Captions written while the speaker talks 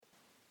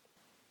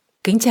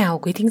Kính chào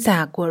quý thính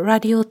giả của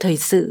Radio Thời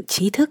sự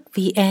Trí thức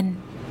VN.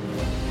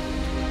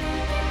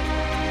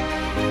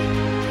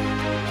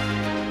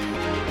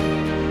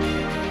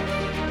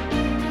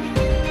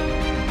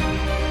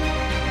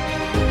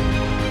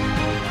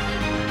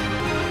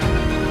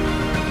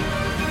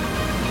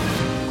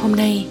 Hôm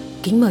nay,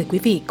 kính mời quý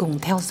vị cùng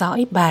theo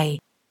dõi bài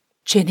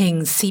Truyền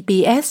hình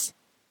CBS,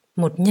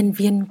 một nhân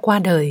viên qua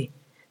đời,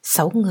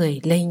 6 người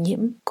lây nhiễm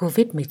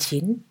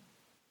COVID-19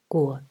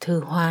 của Thư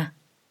Hoa.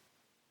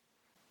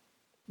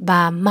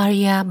 Bà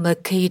Maria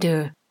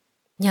Mercader,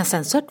 nhà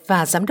sản xuất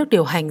và giám đốc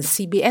điều hành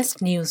CBS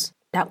News,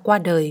 đã qua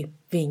đời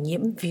vì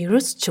nhiễm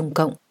virus Trung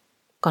Cộng,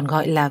 còn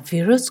gọi là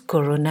virus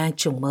corona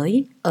chủng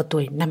mới, ở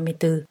tuổi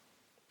 54.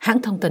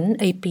 Hãng thông tấn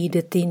AP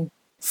đưa tin,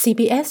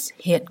 CBS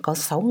hiện có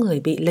 6 người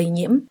bị lây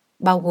nhiễm,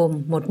 bao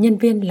gồm một nhân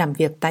viên làm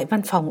việc tại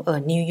văn phòng ở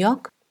New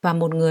York và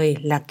một người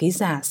là ký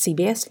giả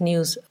CBS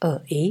News ở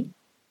Ý.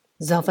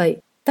 Do vậy,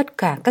 tất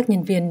cả các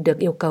nhân viên được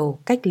yêu cầu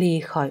cách ly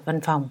khỏi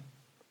văn phòng.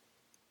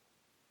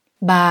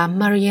 Bà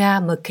Maria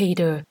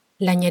Mercader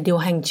là nhà điều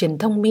hành truyền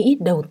thông Mỹ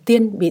đầu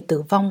tiên bị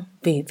tử vong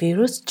vì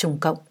virus Trung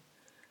Cộng.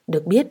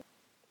 Được biết,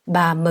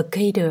 bà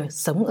Mercader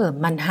sống ở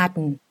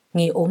Manhattan,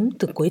 nghỉ ốm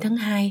từ cuối tháng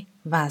 2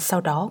 và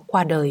sau đó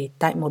qua đời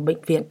tại một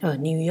bệnh viện ở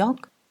New York.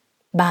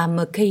 Bà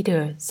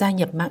Mercader gia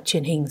nhập mạng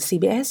truyền hình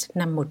CBS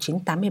năm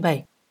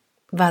 1987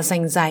 và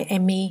giành giải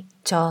Emmy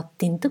cho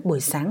tin tức buổi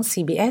sáng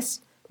CBS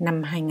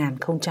năm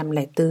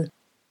 2004.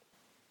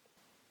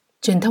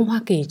 Truyền thông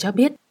Hoa Kỳ cho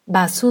biết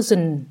bà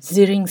Susan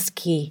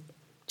Zirinsky,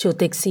 chủ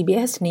tịch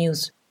CBS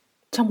News,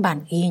 trong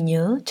bản ghi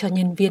nhớ cho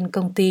nhân viên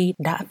công ty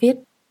đã viết: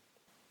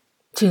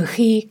 trừ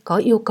khi có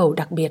yêu cầu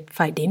đặc biệt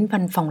phải đến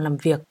văn phòng làm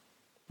việc,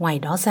 ngoài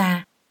đó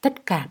ra,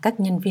 tất cả các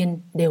nhân viên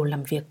đều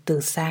làm việc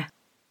từ xa.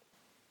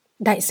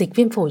 Đại dịch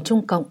viêm phổi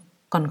Trung Cộng,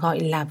 còn gọi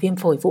là viêm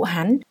phổi Vũ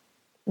Hán,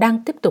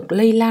 đang tiếp tục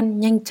lây lan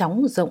nhanh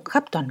chóng rộng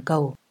khắp toàn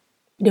cầu.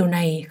 Điều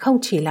này không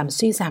chỉ làm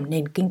suy giảm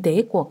nền kinh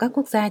tế của các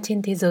quốc gia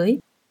trên thế giới,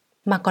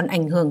 mà còn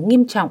ảnh hưởng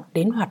nghiêm trọng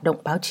đến hoạt động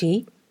báo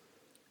chí.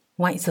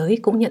 Ngoại giới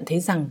cũng nhận thấy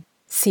rằng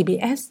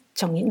CBS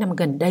trong những năm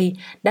gần đây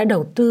đã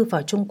đầu tư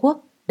vào Trung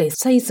Quốc để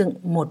xây dựng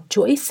một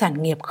chuỗi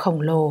sản nghiệp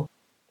khổng lồ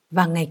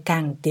và ngày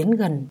càng tiến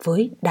gần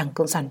với Đảng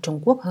Cộng sản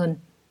Trung Quốc hơn.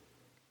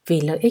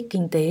 Vì lợi ích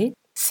kinh tế,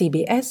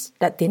 CBS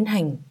đã tiến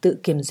hành tự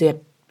kiểm duyệt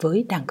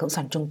với Đảng Cộng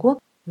sản Trung Quốc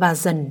và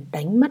dần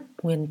đánh mất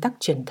nguyên tắc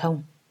truyền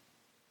thông.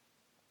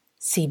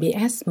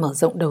 CBS mở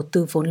rộng đầu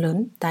tư vốn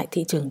lớn tại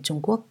thị trường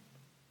Trung Quốc.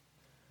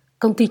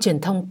 Công ty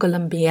truyền thông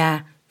Columbia,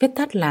 viết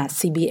tắt là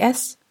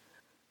CBS,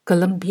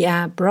 Columbia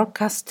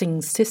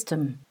Broadcasting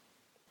System,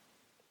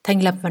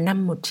 thành lập vào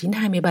năm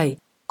 1927,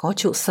 có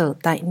trụ sở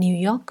tại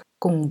New York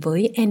cùng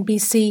với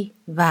NBC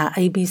và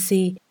ABC,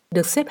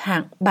 được xếp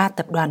hạng 3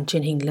 tập đoàn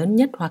truyền hình lớn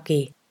nhất Hoa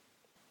Kỳ.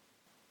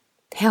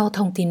 Theo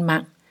thông tin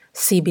mạng,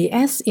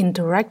 CBS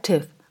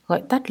Interactive,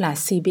 gọi tắt là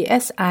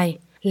CBSI,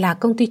 là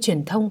công ty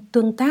truyền thông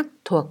tương tác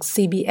thuộc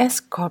CBS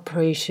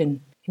Corporation,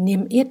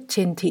 niêm yết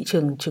trên thị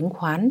trường chứng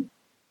khoán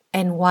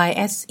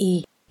NYSE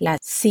là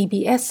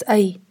CBSA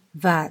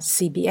và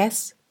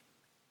CBS,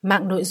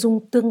 mạng nội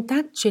dung tương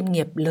tác chuyên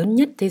nghiệp lớn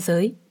nhất thế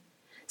giới.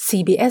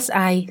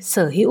 CBSI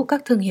sở hữu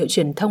các thương hiệu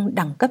truyền thông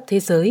đẳng cấp thế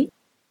giới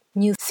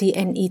như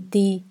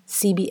CNET,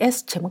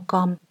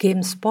 CBS.com,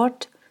 GameSpot,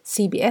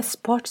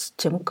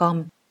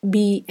 CBSSports.com,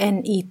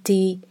 BNET,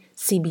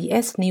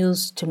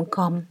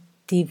 CBSNews.com,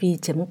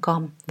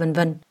 TV.com, v.v.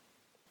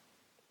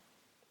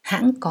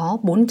 Hãng có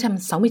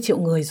 460 triệu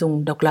người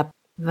dùng độc lập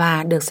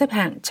và được xếp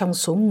hạng trong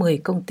số 10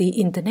 công ty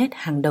Internet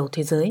hàng đầu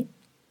thế giới.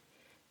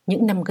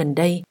 Những năm gần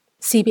đây,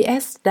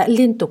 CBS đã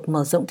liên tục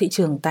mở rộng thị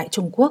trường tại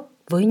Trung Quốc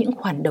với những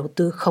khoản đầu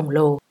tư khổng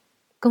lồ.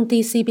 Công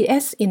ty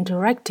CBS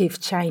Interactive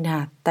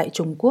China tại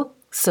Trung Quốc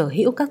sở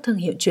hữu các thương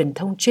hiệu truyền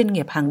thông chuyên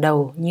nghiệp hàng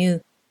đầu như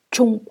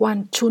Trung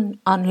Quan Chun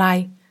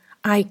Online,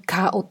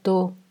 iCar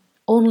Auto,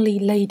 Only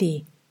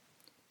Lady,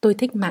 Tôi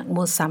thích mạng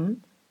mua sắm,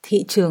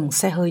 thị trường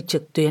xe hơi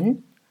trực tuyến,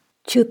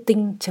 Chư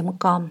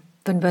Tinh.com,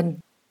 v.v.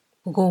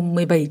 gồm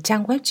 17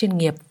 trang web chuyên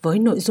nghiệp với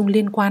nội dung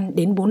liên quan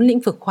đến 4 lĩnh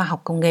vực khoa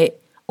học công nghệ,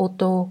 ô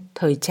tô,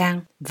 thời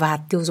trang và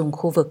tiêu dùng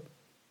khu vực.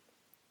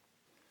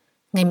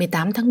 Ngày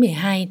 18 tháng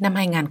 12 năm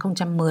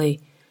 2010,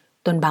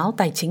 Tuần báo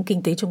Tài chính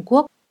Kinh tế Trung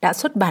Quốc đã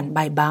xuất bản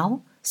bài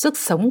báo Sức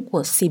sống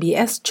của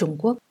CBS Trung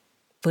Quốc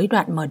với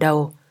đoạn mở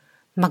đầu: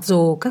 mặc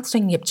dù các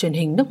doanh nghiệp truyền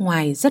hình nước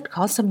ngoài rất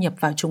khó xâm nhập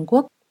vào Trung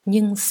Quốc,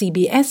 nhưng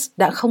CBS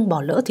đã không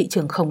bỏ lỡ thị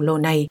trường khổng lồ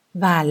này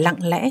và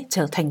lặng lẽ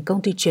trở thành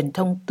công ty truyền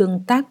thông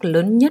tương tác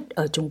lớn nhất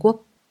ở Trung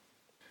Quốc.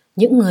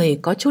 Những người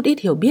có chút ít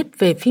hiểu biết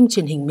về phim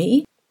truyền hình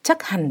Mỹ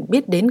chắc hẳn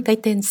biết đến cái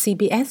tên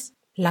CBS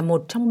là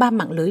một trong 3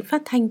 mạng lưới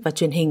phát thanh và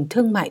truyền hình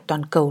thương mại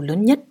toàn cầu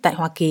lớn nhất tại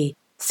Hoa Kỳ.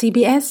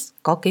 CBS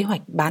có kế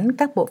hoạch bán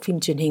các bộ phim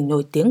truyền hình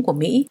nổi tiếng của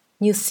Mỹ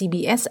như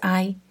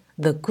CBSI,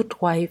 The Good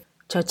Wife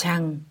cho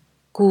trang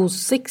Cool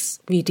Six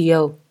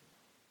Video.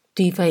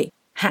 Tuy vậy,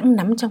 hãng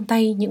nắm trong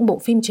tay những bộ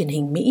phim truyền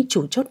hình Mỹ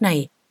chủ chốt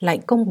này lại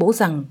công bố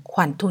rằng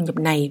khoản thu nhập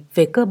này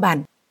về cơ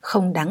bản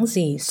không đáng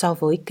gì so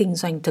với kinh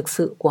doanh thực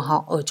sự của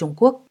họ ở Trung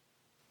Quốc.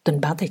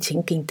 Tuần báo Tài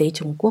chính Kinh tế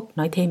Trung Quốc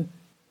nói thêm,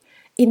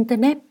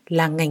 Internet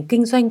là ngành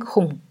kinh doanh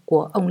khủng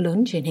của ông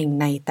lớn truyền hình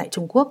này tại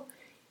Trung Quốc.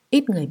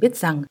 Ít người biết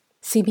rằng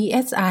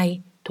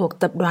CBSI thuộc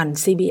tập đoàn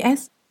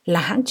CBS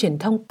là hãng truyền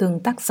thông tương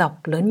tác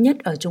dọc lớn nhất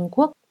ở Trung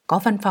Quốc, có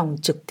văn phòng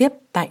trực tiếp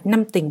tại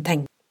 5 tỉnh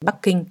thành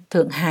Bắc Kinh,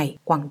 Thượng Hải,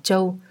 Quảng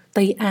Châu,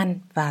 Tây An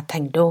và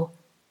Thành Đô.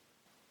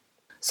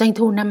 Doanh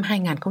thu năm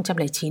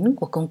 2009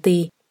 của công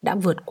ty đã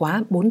vượt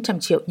quá 400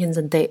 triệu nhân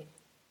dân tệ,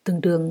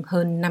 tương đương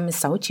hơn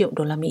 56 triệu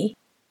đô la Mỹ.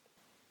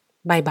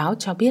 Bài báo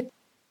cho biết,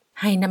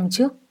 2 năm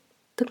trước,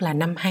 tức là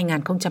năm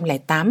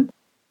 2008,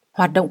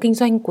 hoạt động kinh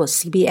doanh của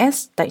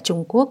CBS tại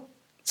Trung Quốc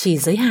chỉ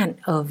giới hạn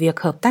ở việc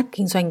hợp tác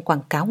kinh doanh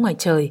quảng cáo ngoài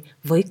trời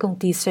với công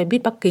ty xe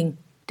buýt Bắc Kinh.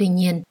 Tuy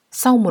nhiên,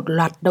 sau một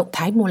loạt động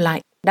thái mua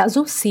lại đã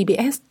giúp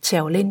CBS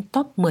trèo lên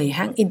top 10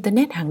 hãng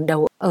Internet hàng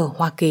đầu ở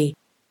Hoa Kỳ,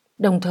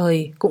 đồng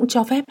thời cũng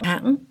cho phép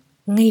hãng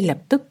ngay lập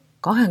tức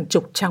có hàng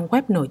chục trang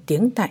web nổi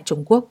tiếng tại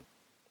Trung Quốc.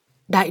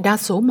 Đại đa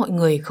số mọi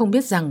người không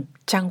biết rằng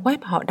trang web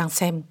họ đang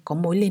xem có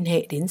mối liên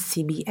hệ đến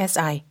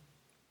CBSI.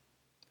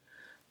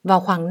 Vào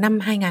khoảng năm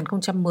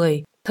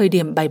 2010, thời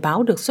điểm bài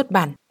báo được xuất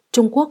bản,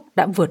 Trung Quốc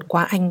đã vượt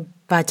qua Anh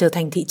và trở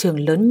thành thị trường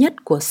lớn nhất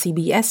của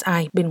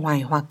CBSI bên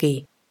ngoài Hoa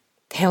Kỳ.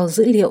 Theo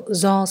dữ liệu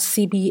do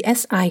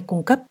CBSI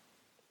cung cấp,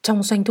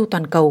 trong doanh thu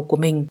toàn cầu của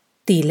mình,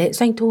 tỷ lệ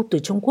doanh thu từ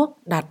Trung Quốc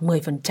đạt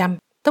 10%,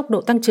 tốc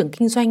độ tăng trưởng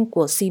kinh doanh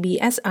của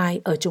CBSI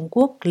ở Trung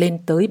Quốc lên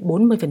tới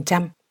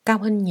 40%, cao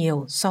hơn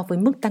nhiều so với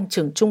mức tăng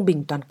trưởng trung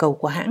bình toàn cầu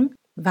của hãng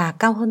và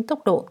cao hơn tốc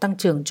độ tăng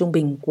trưởng trung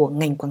bình của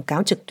ngành quảng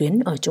cáo trực tuyến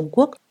ở Trung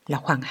Quốc là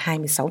khoảng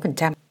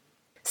 26%.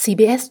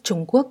 CBS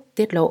Trung Quốc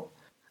tiết lộ,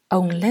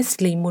 ông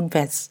Leslie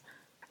Moonves,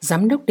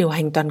 giám đốc điều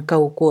hành toàn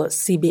cầu của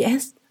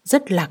CBS,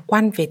 rất lạc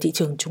quan về thị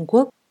trường Trung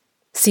Quốc.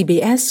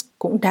 CBS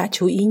cũng đã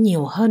chú ý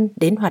nhiều hơn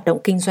đến hoạt động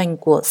kinh doanh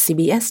của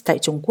CBS tại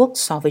Trung Quốc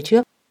so với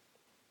trước.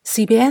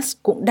 CBS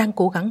cũng đang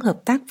cố gắng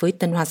hợp tác với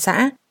Tân Hoa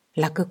Xã,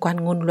 là cơ quan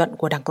ngôn luận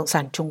của Đảng Cộng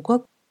sản Trung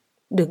Quốc.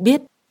 Được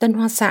biết, Tân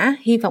Hoa Xã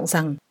hy vọng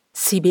rằng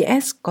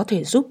CBS có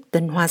thể giúp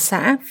Tân Hoa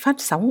Xã phát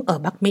sóng ở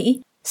Bắc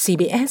Mỹ.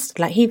 CBS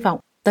lại hy vọng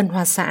Tân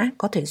Hoa Xã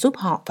có thể giúp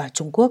họ vào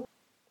Trung Quốc.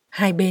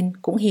 Hai bên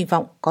cũng hy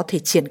vọng có thể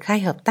triển khai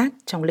hợp tác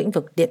trong lĩnh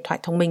vực điện thoại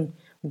thông minh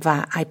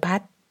và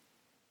iPad.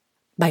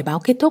 Bài báo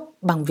kết thúc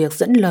bằng việc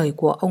dẫn lời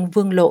của ông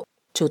Vương Lộ,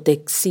 Chủ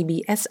tịch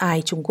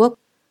CBSI Trung Quốc.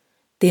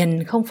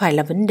 Tiền không phải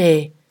là vấn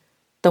đề.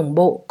 Tổng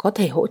bộ có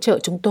thể hỗ trợ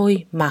chúng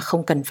tôi mà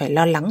không cần phải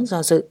lo lắng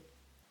do dự.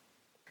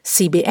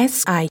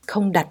 CBSI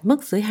không đặt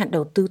mức giới hạn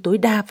đầu tư tối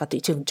đa vào thị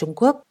trường Trung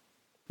Quốc,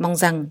 mong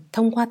rằng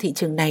thông qua thị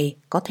trường này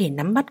có thể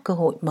nắm bắt cơ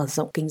hội mở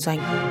rộng kinh doanh.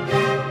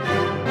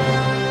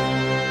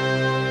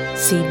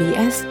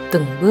 CBS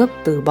từng bước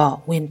từ bỏ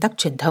nguyên tắc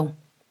truyền thông.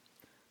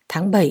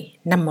 Tháng 7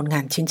 năm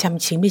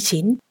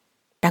 1999,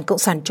 Đảng Cộng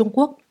sản Trung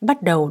Quốc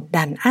bắt đầu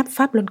đàn áp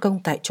Pháp Luân Công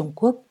tại Trung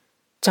Quốc,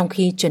 trong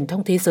khi truyền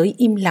thông thế giới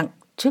im lặng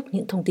trước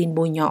những thông tin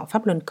bôi nhọ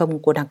Pháp Luân Công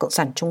của Đảng Cộng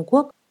sản Trung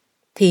Quốc,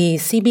 thì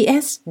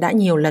CBS đã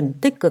nhiều lần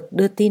tích cực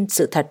đưa tin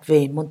sự thật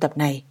về môn tập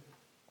này.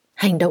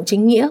 Hành động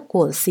chính nghĩa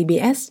của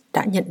CBS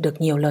đã nhận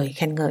được nhiều lời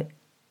khen ngợi.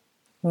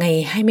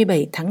 Ngày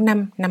 27 tháng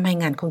 5 năm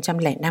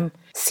 2005,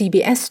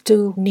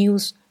 CBS2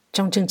 News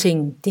trong chương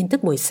trình Tin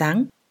tức buổi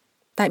sáng,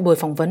 tại buổi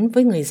phỏng vấn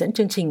với người dẫn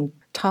chương trình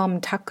Tom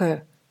Tucker,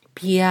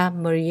 Pia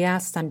Maria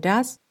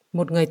Sanders,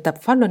 một người tập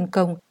Pháp Luân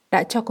Công,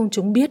 đã cho công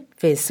chúng biết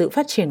về sự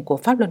phát triển của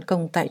Pháp Luân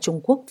Công tại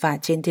Trung Quốc và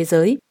trên thế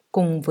giới,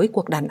 cùng với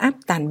cuộc đàn áp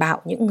tàn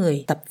bạo những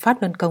người tập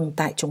Pháp Luân Công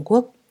tại Trung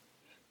Quốc.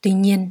 Tuy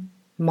nhiên,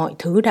 mọi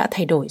thứ đã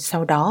thay đổi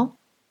sau đó.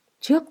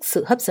 Trước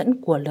sự hấp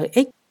dẫn của lợi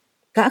ích,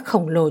 gã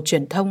khổng lồ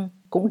truyền thông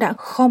cũng đã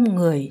khom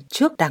người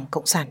trước Đảng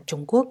Cộng sản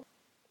Trung Quốc.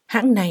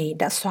 Hãng này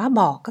đã xóa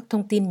bỏ các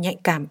thông tin nhạy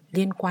cảm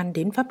liên quan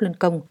đến Pháp Luân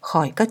Công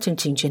khỏi các chương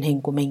trình truyền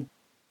hình của mình.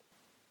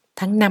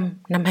 Tháng 5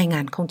 năm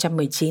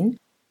 2019,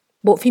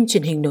 bộ phim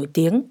truyền hình nổi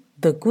tiếng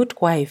The Good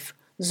Wife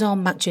do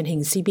mạng truyền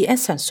hình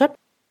CBS sản xuất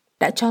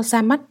đã cho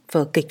ra mắt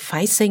vở kịch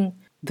phái sinh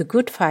The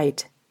Good Fight.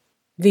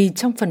 Vì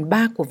trong phần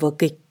 3 của vở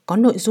kịch có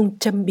nội dung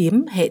châm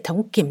biếm hệ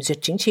thống kiểm duyệt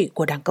chính trị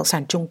của Đảng Cộng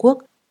sản Trung Quốc,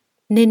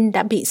 nên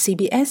đã bị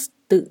CBS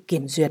tự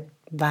kiểm duyệt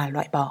và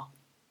loại bỏ.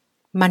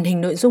 Màn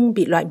hình nội dung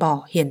bị loại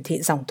bỏ hiển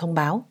thị dòng thông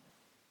báo: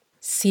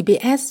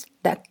 CBS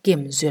đã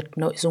kiểm duyệt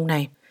nội dung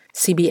này.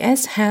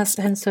 CBS has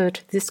censored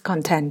this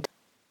content.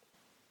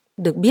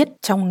 Được biết,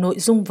 trong nội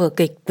dung vở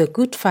kịch The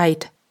Good Fight,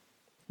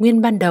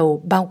 nguyên ban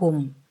đầu bao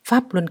gồm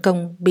Pháp Luân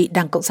Công bị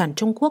Đảng Cộng sản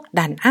Trung Quốc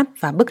đàn áp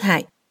và bức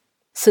hại,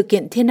 sự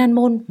kiện Thiên An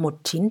Môn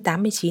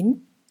 1989,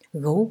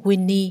 gấu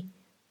Winnie,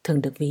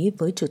 thường được ví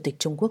với Chủ tịch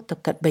Trung Quốc Tập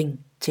Cận Bình,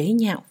 chế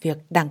nhạo việc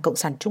Đảng Cộng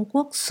sản Trung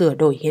Quốc sửa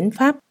đổi hiến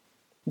pháp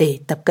để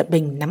Tập Cận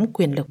Bình nắm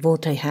quyền lực vô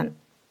thời hạn.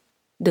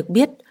 Được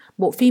biết,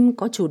 bộ phim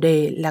có chủ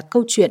đề là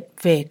câu chuyện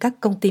về các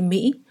công ty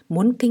Mỹ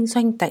muốn kinh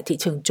doanh tại thị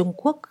trường Trung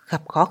Quốc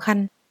gặp khó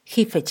khăn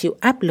khi phải chịu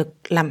áp lực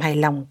làm hài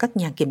lòng các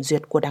nhà kiểm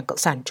duyệt của Đảng Cộng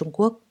sản Trung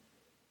Quốc.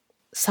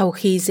 Sau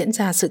khi diễn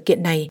ra sự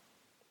kiện này,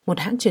 một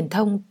hãng truyền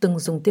thông từng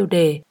dùng tiêu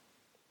đề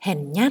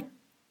hèn nhát,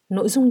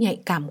 nội dung nhạy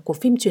cảm của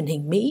phim truyền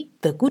hình Mỹ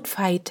The Good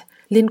Fight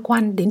liên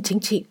quan đến chính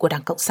trị của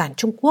Đảng Cộng sản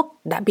Trung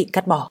Quốc đã bị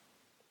cắt bỏ,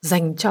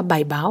 dành cho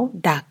bài báo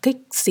đả kích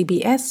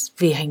CBS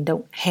vì hành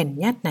động hèn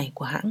nhát này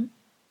của hãng.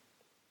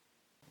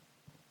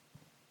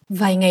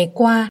 Vài ngày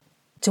qua,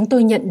 chúng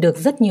tôi nhận được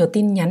rất nhiều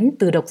tin nhắn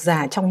từ độc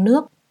giả trong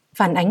nước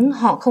phản ánh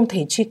họ không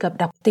thể truy cập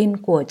đọc tin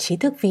của Trí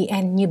thức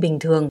VN như bình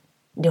thường.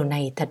 Điều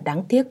này thật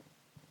đáng tiếc.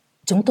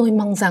 Chúng tôi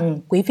mong rằng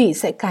quý vị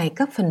sẽ cài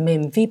các phần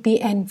mềm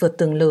VPN vượt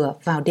tường lửa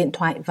vào điện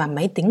thoại và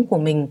máy tính của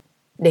mình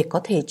để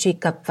có thể truy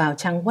cập vào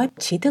trang web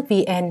Trí thức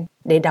VN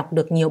để đọc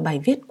được nhiều bài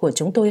viết của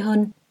chúng tôi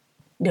hơn.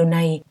 Điều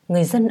này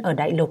người dân ở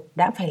đại lục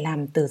đã phải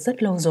làm từ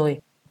rất lâu rồi.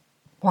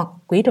 Hoặc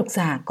quý độc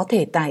giả có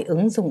thể tải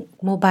ứng dụng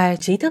mobile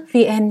Trí thức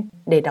VN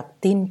để đọc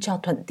tin cho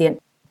thuận tiện.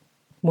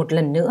 Một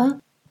lần nữa,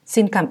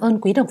 xin cảm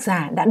ơn quý độc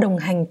giả đã đồng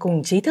hành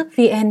cùng Trí thức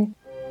VN.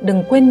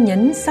 Đừng quên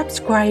nhấn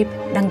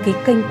subscribe, đăng ký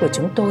kênh của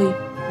chúng tôi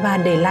và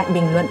để lại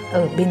bình luận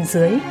ở bên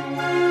dưới.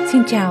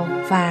 Xin chào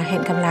và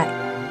hẹn gặp lại!